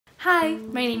Hi,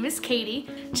 my name is Katie.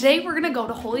 Today we're gonna go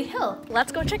to Holy Hill.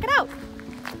 Let's go check it out.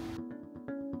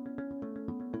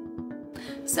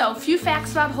 So, a few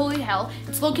facts about Holy Hill.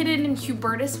 It's located in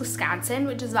Hubertus, Wisconsin,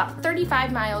 which is about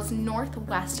 35 miles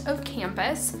northwest of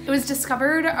campus. It was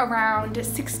discovered around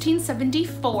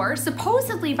 1674,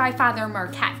 supposedly by Father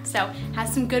Marquette, so it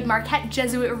has some good Marquette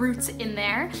Jesuit roots in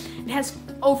there. It has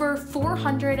over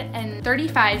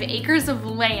 435 acres of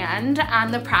land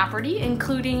on the property,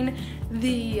 including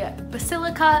the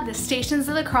Basilica, the Stations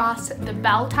of the Cross, the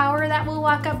bell tower that we'll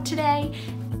walk up today,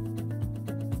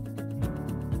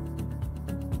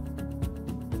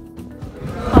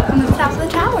 welcome to the top of the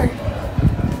tower.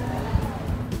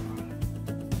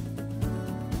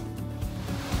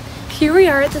 Here we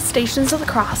are at the Stations of the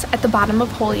Cross at the bottom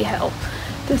of Holy Hill.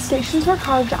 The stations were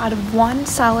carved out of one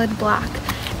solid block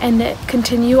and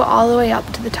continue all the way up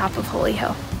to the top of Holy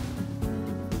Hill.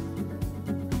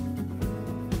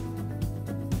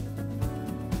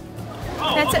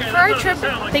 That's it for our trip.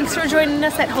 Thanks for joining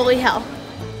us at Holy Hill.